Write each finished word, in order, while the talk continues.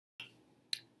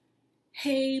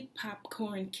Hey,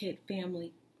 Popcorn Kid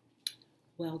family.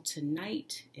 Well,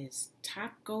 tonight is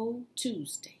Taco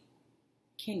Tuesday.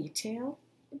 Can you tell?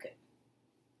 Okay.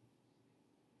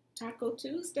 Taco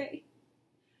Tuesday.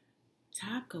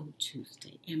 Taco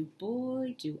Tuesday. And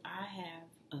boy, do I have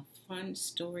a fun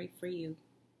story for you.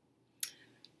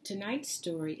 Tonight's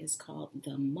story is called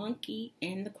The Monkey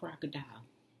and the Crocodile.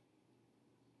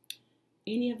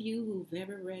 Any of you who've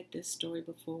ever read this story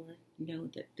before know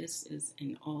that this is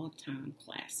an all-time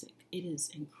classic. It is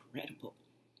incredible.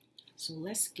 So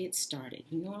let's get started.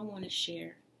 You know I want to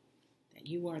share that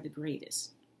you are the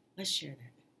greatest. Let's share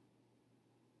that.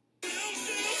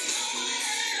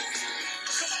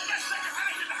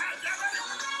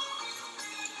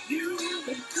 You are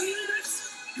the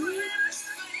greatest, greatest.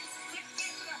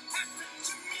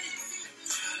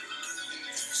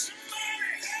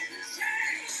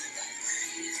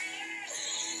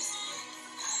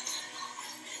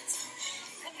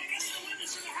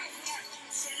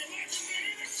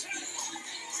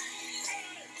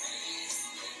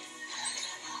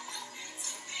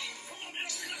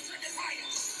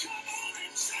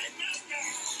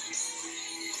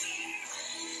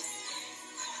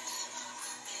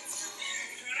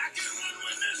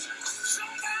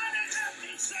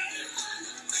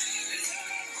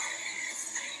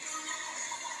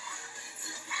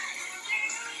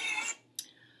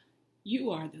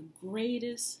 You are the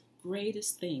greatest,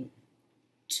 greatest thing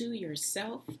to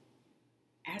yourself.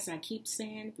 As I keep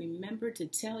saying, remember to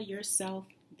tell yourself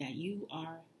that you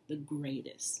are the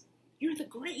greatest. You're the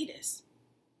greatest.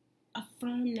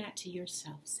 Affirm that to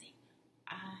yourself. Say,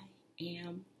 I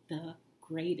am the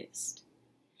greatest.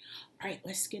 All right,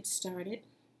 let's get started.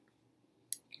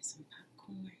 Get some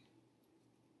popcorn.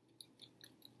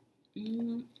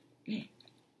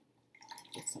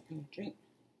 Get something to drink.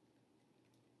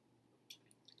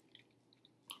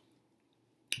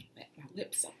 Wet my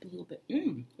lips up a little bit.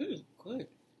 Good.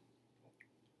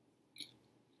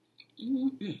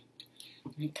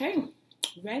 Okay,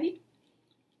 ready?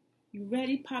 You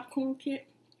ready, Popcorn Kid?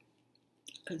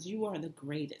 Because you are the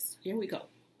greatest. Here we go.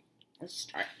 Let's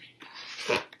start.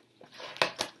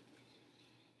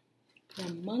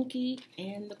 The Monkey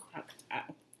and the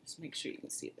Crocodile. Let's make sure you can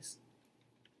see this.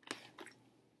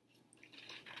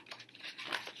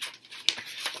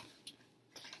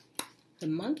 The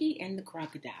Monkey and the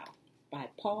Crocodile by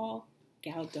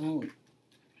Galdone.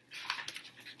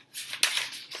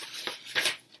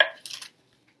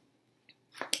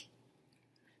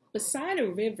 Beside a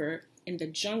river in the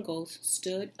jungles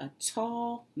stood a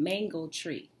tall mango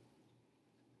tree.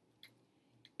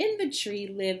 In the tree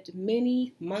lived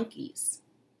many monkeys.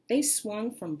 They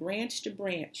swung from branch to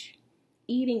branch,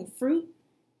 eating fruit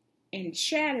and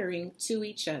chattering to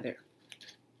each other.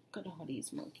 Look at all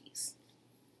these monkeys.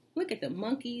 Look at the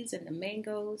monkeys and the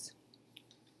mangoes.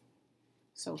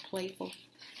 So playful.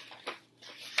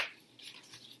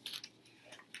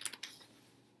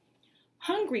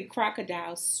 Hungry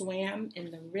crocodiles swam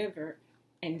in the river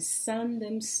and sunned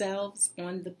themselves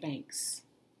on the banks.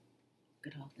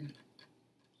 Look at all them.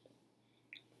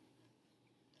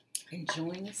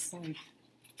 Enjoying the sun.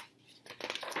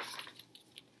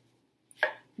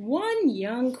 One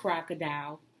young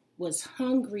crocodile was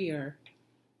hungrier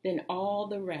than all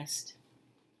the rest.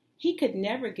 He could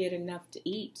never get enough to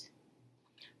eat.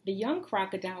 The young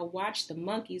crocodile watched the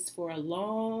monkeys for a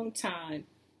long time.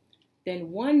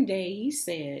 Then one day he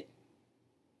said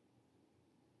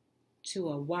to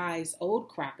a wise old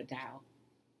crocodile,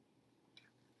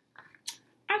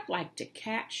 I'd like to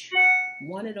catch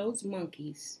one of those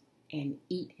monkeys and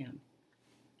eat him.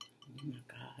 Oh my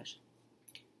gosh.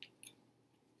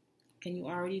 Can you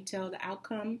already tell the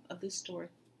outcome of this story?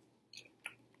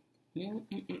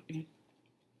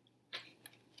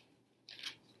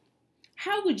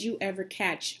 How would you ever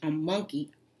catch a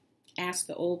monkey? Asked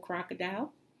the old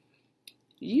crocodile.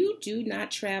 You do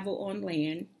not travel on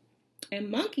land, and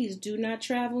monkeys do not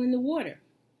travel in the water.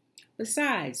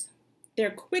 Besides,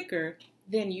 they're quicker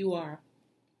than you are.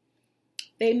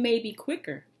 They may be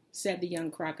quicker, said the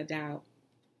young crocodile,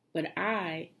 but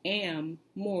I am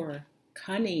more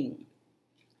cunning.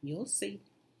 You'll see.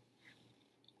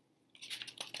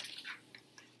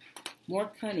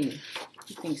 More cunning.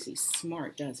 He thinks he's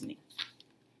smart, doesn't he?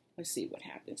 Let's see what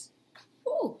happens.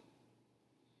 Ooh,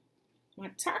 my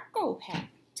taco hat.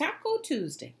 Taco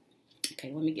Tuesday.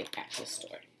 Okay, let me get back to the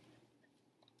story.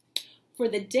 For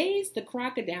the days the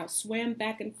crocodile swam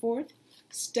back and forth,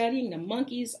 studying the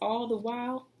monkeys all the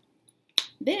while.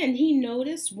 Then he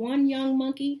noticed one young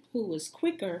monkey who was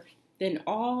quicker than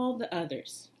all the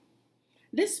others.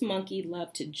 This monkey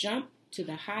loved to jump to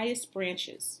the highest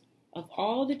branches of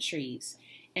all the trees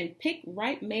and pick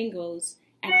ripe mangoes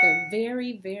at the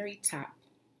very, very top.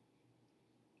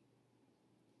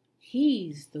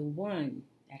 He's the one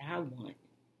that I want,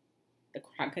 the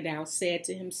crocodile said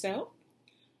to himself.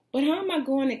 But how am I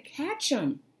going to catch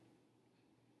him?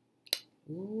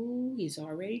 Ooh, he's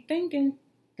already thinking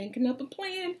up a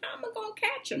plan. How am I going to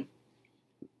catch him?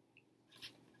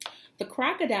 The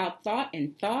crocodile thought,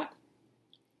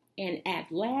 and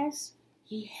at last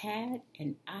he had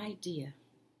an idea.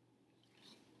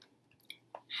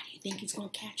 How do you think he's going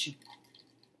to catch him?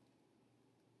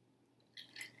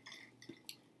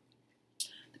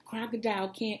 The crocodile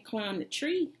can't climb the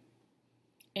tree,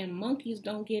 and monkeys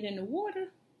don't get in the water.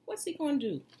 What's he going to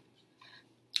do?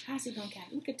 How's he going to catch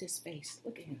him? Look at this face.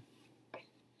 Look at him.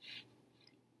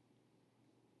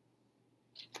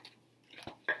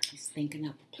 He's thinking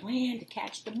up a plan to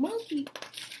catch the monkey.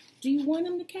 Do you want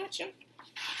him to catch him?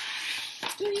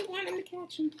 Do you want him to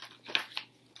catch him?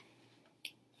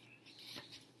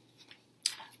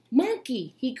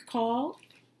 Monkey, he called,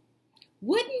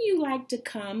 wouldn't you like to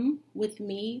come with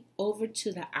me over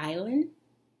to the island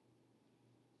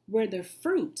where the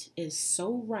fruit is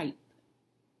so ripe?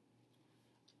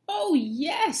 Oh,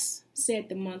 yes, said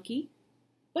the monkey,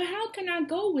 but how can I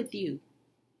go with you?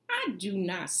 I do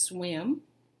not swim.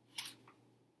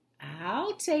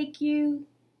 I'll take you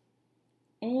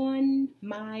on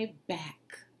my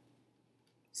back,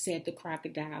 said the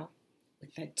crocodile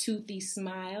with a toothy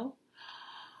smile.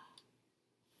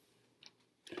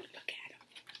 Look at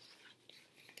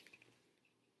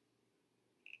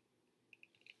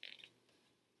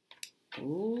him.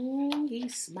 Oh,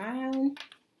 he's smiling.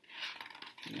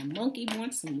 And the monkey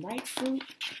wants some ripe fruit.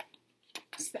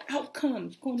 What's the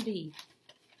outcome going to be?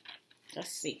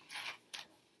 Let's see.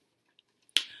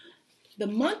 The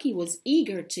monkey was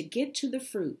eager to get to the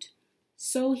fruit,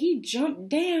 so he jumped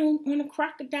down on a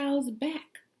crocodile's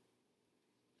back.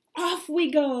 Off we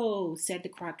go, said the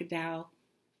crocodile,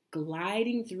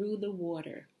 gliding through the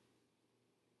water.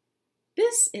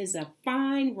 This is a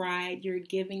fine ride you're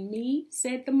giving me,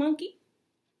 said the monkey.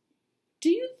 Do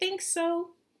you think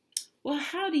so? Well,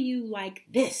 how do you like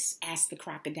this? Asked the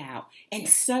crocodile, and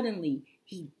suddenly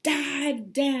he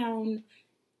dived down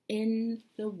in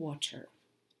the water.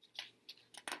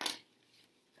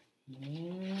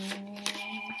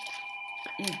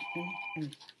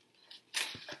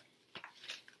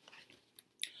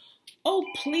 Oh,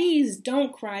 please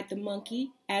don't, cried the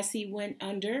monkey as he went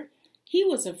under. He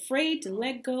was afraid to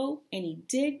let go, and he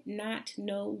did not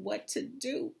know what to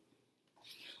do.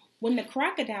 When the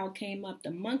crocodile came up,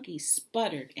 the monkey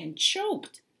sputtered and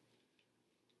choked.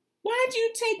 Why'd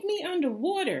you take me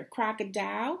underwater,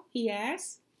 crocodile? He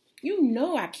asked. You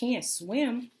know I can't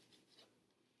swim.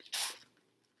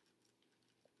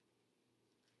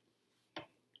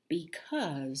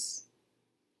 Because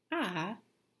I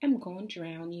am going to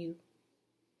drown you,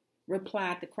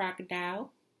 replied the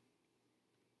crocodile.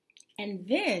 And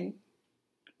then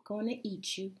I'm going to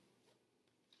eat you.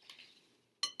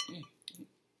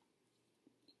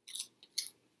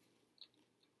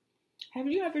 Have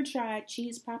you ever tried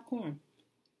cheese popcorn?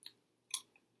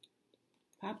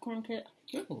 Popcorn kit?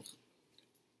 Oh,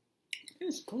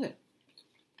 it's good.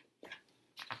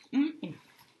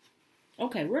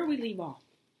 Okay, where do we leave off?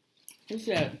 He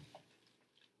said,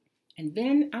 and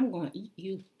then I'm going to eat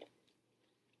you.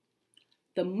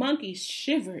 The monkey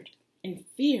shivered in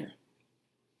fear,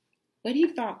 but he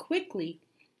thought quickly,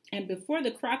 and before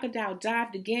the crocodile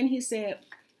dived again, he said,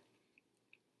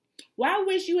 well, I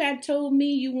wish you had told me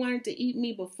you wanted to eat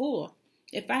me before.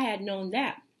 If I had known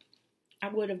that, I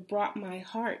would have brought my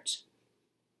heart.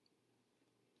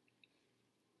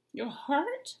 Your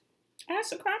heart?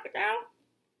 Asked the crocodile.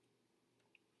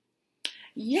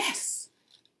 Yes,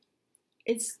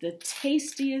 it's the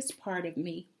tastiest part of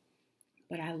me,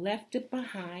 but I left it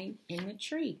behind in the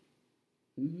tree.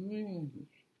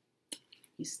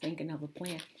 He's thinking of a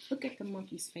plan. Look at the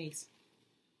monkey's face.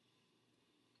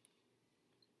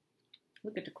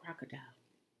 Look at the crocodile.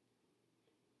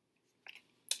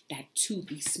 That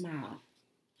toothy smile.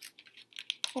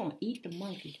 Go on, eat the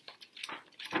monkey.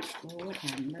 Lord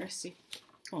have mercy.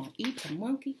 Go on, eat the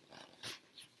monkey.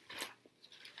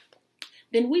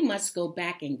 Then we must go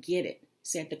back and get it,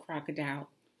 said the crocodile,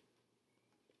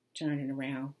 turning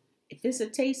around. If it's the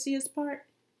tastiest part,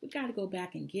 we got to go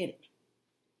back and get it.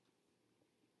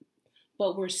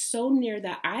 But we're so near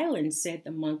the island, said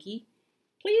the monkey.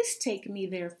 Please take me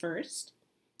there first.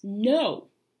 No,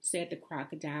 said the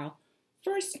crocodile.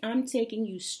 First, I'm taking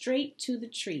you straight to the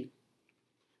tree.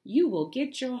 You will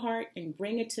get your heart and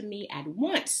bring it to me at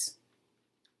once.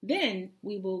 Then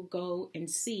we will go and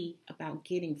see about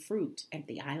getting fruit at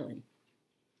the island.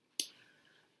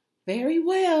 Very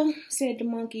well, said the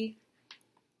monkey.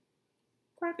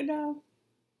 Crocodile.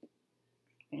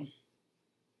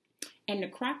 And the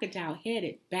crocodile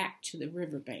headed back to the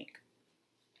riverbank.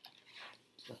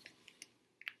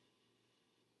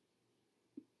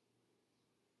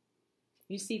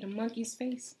 You see the monkey's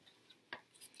face?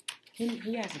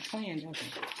 He has a plan, doesn't he?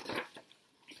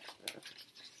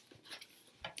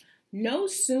 No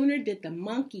sooner did the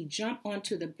monkey jump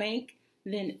onto the bank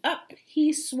than up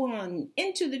he swung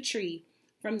into the tree.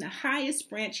 From the highest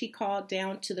branch he called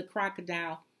down to the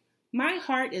crocodile, "My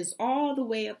heart is all the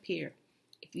way up here.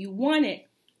 If you want it,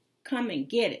 come and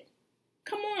get it.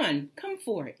 Come on, come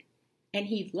for it." And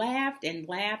he laughed and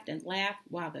laughed and laughed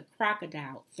while the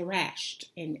crocodile thrashed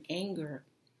in anger.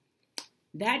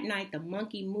 That night the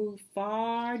monkey moved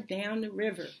far down the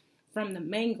river from the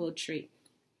mango tree.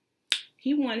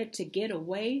 He wanted to get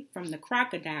away from the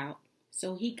crocodile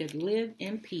so he could live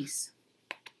in peace.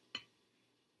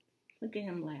 Look at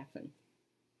him laughing.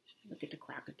 Look at the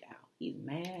crocodile. He's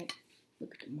mad.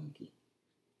 Look at the monkey.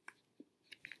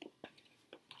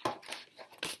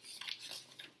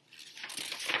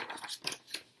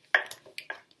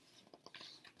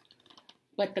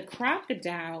 But the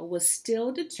crocodile was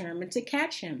still determined to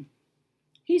catch him.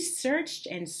 He searched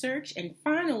and searched, and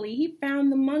finally he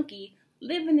found the monkey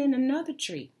living in another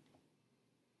tree.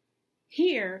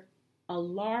 Here, a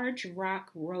large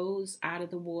rock rose out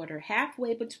of the water,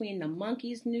 halfway between the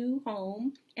monkey's new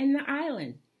home and the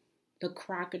island. The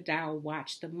crocodile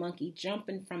watched the monkey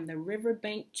jumping from the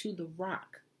riverbank to the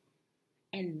rock,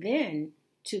 and then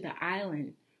to the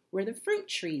island where the fruit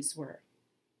trees were.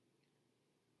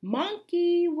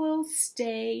 "Monkey will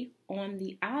stay on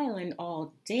the island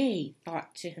all day,"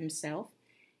 thought to himself,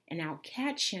 "and I'll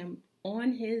catch him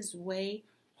on his way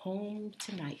home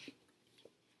tonight."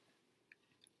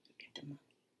 Look at the monkey.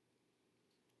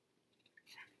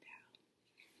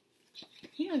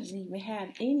 He doesn't even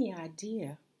have any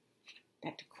idea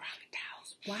that the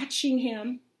crocodile's watching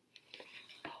him.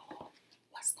 Oh,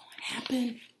 what's going to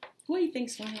happen? What do you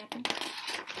think's going to happen?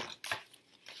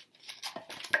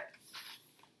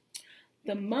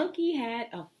 The monkey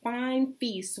had a fine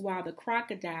feast while the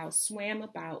crocodile swam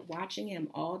about, watching him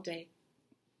all day.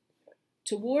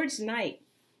 Towards night,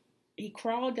 he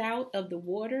crawled out of the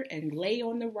water and lay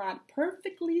on the rock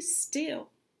perfectly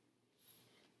still.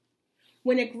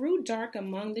 When it grew dark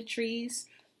among the trees,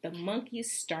 the monkey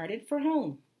started for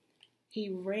home. He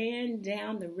ran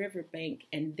down the riverbank,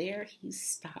 and there he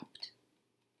stopped.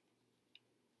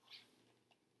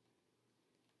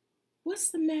 What's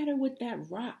the matter with that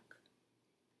rock?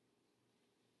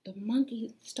 The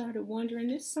monkey started wondering,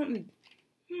 there's something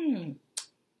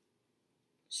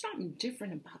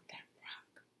different about that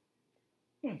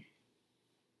rock.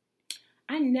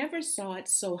 I never saw it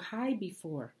so high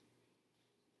before.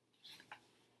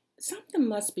 Something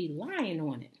must be lying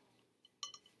on it.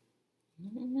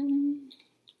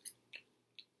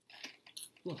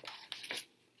 Look.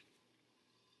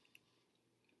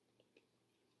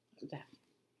 Look at that.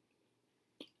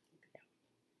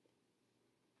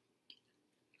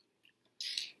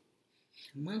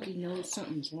 The monkey knows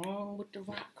something's wrong with the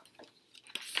rock.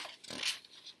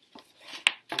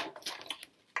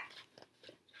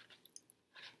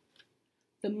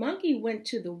 The monkey went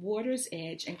to the water's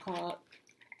edge and called,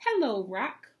 "Hello,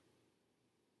 rock."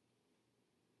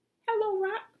 "Hello,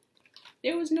 rock."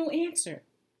 There was no answer.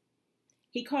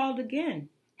 He called again,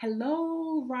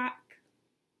 "Hello, rock."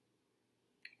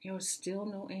 There was still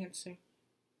no answer.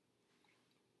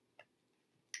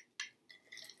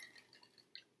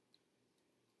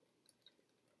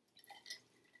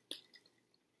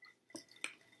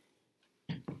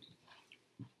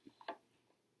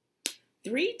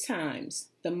 Three times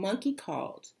the monkey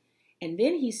called, and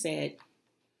then he said,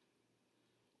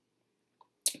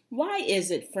 "Why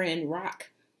is it, friend Rock,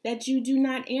 that you do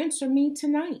not answer me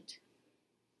tonight?"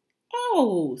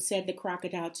 "Oh," said the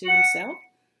crocodile to himself,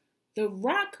 "the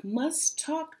rock must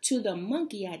talk to the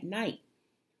monkey at night.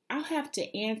 I'll have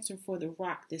to answer for the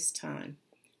rock this time."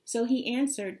 So he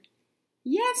answered,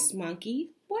 "Yes,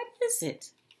 monkey, what is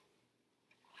it?"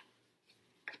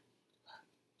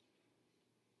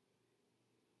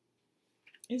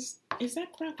 Is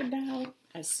that crocodile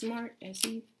as smart as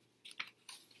he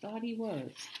thought he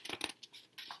was?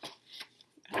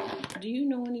 Do you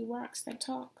know any rocks that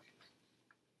talk?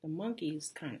 The monkey is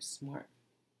kind of smart.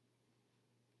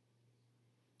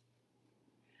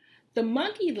 The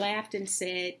monkey laughed and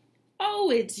said, "Oh,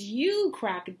 it's you,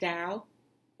 crocodile,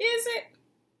 is it?"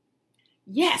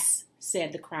 "Yes,"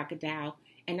 said the crocodile,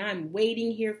 "and I'm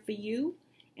waiting here for you,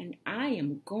 and I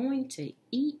am going to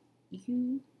eat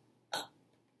you up."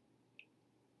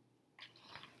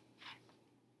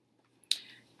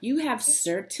 You have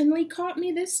certainly caught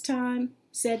me this time,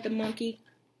 said the monkey,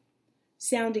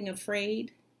 sounding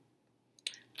afraid.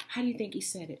 How do you think he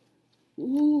said it?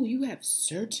 Ooh, you have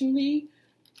certainly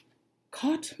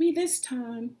caught me this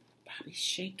time. Probably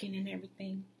shaking and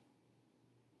everything.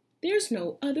 There's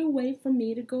no other way for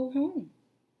me to go home.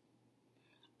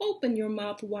 Open your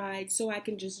mouth wide so I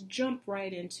can just jump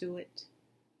right into it.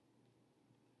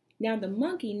 Now the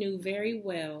monkey knew very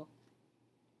well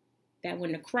that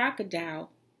when the crocodile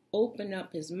opened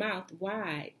up his mouth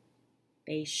wide,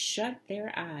 they shut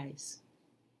their eyes.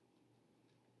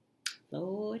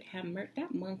 Lord have mercy,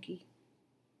 that monkey.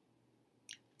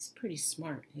 He's pretty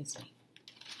smart, isn't he?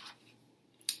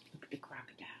 Look at the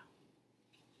crocodile.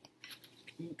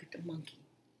 Look at the monkey.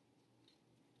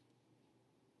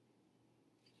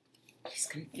 He's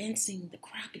convincing the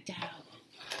crocodile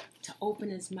to open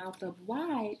his mouth up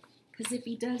wide, because if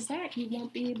he does that, he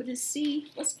won't be able to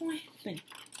see what's going to happen.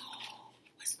 Oh,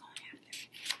 what's going to happen?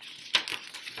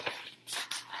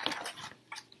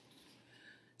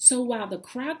 So while the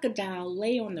crocodile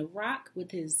lay on the rock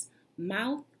with his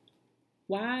mouth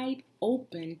wide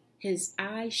open, his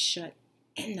eyes shut,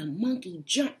 and the monkey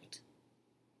jumped.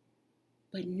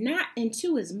 But not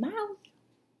into his mouth.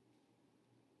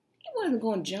 He wasn't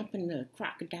going to jump in the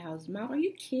crocodile's mouth. Are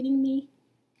you kidding me?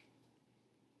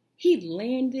 He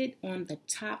landed on the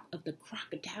top of the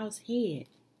crocodile's head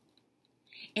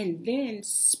and then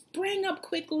sprang up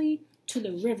quickly to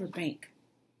the riverbank.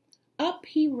 Up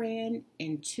he ran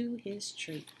into his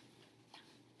tree.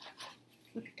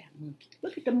 Look at that monkey.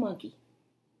 Look at the monkey.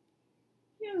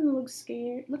 He doesn't look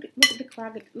scared. Look at the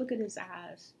crocodile. Look at his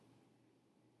eyes.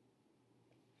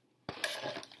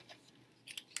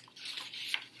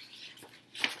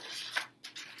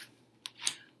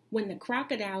 When the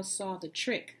crocodile saw the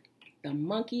trick the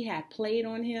monkey had played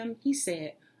on him, he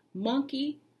said,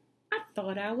 "Monkey, I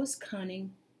thought I was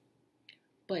cunning,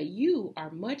 but you are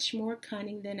much more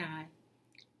cunning than I,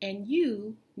 and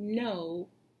you know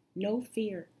no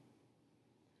fear.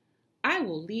 I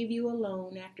will leave you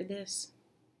alone after this."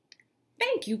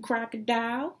 "Thank you,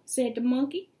 Crocodile," said the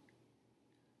monkey,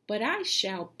 "but I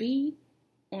shall be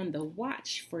on the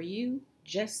watch for you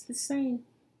just the same."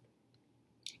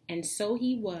 And so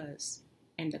he was,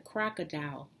 and the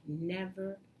crocodile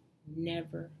never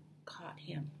caught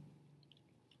him.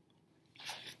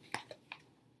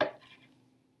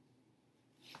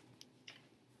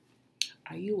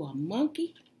 Are you a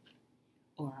monkey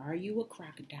or are you a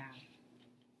crocodile?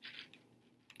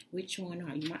 Which one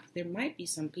are you? There might be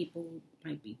some people who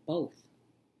might be both.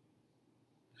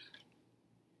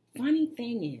 Funny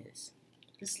thing is,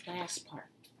 this last part,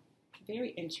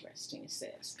 very interesting, it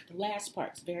says. The last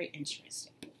part's very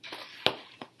interesting.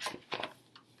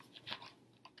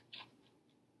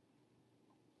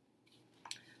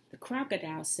 The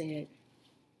crocodile said,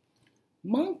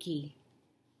 "Monkey,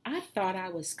 I thought I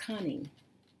was cunning,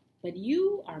 but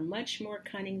you are much more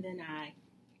cunning than I,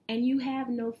 and you have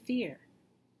no fear.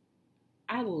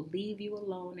 I will leave you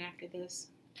alone after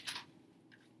this."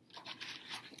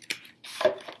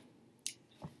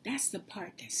 That's the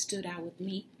part that stood out with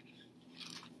me.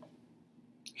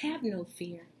 Have no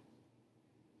fear.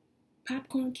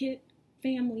 Popcorn Kid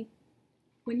family,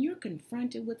 when you're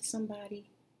confronted with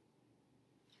somebody,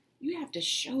 you have to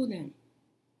show them,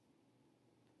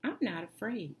 "I'm not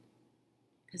afraid."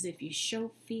 Because if you show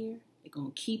fear, they're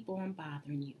going to keep on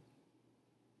bothering you.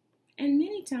 And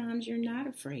many times you're not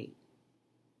afraid.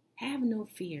 Have no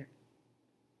fear.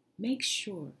 Make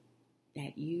sure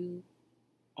that you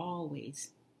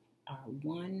always are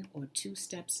 1 or 2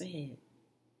 steps ahead.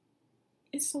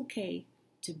 It's okay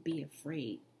to be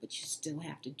afraid, but you still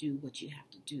have to do what you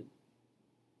have to do.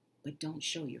 But don't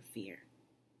show your fear.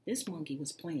 This monkey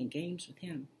was playing games with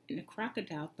him, and the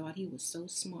crocodile thought he was so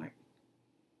smart.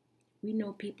 We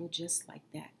know people just like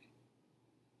that.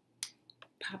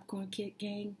 Popcorn Kid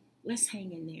gang, let's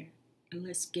hang in there and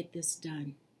let's get this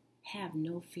done. Have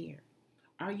no fear.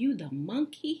 Are you the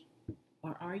monkey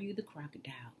or are you the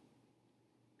crocodile?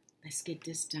 Let's get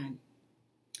this done.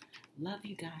 Love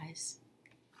you guys.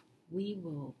 We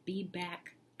will be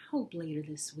back, I hope later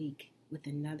this week, with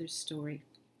another story.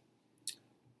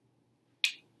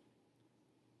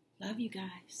 Love you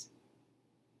guys.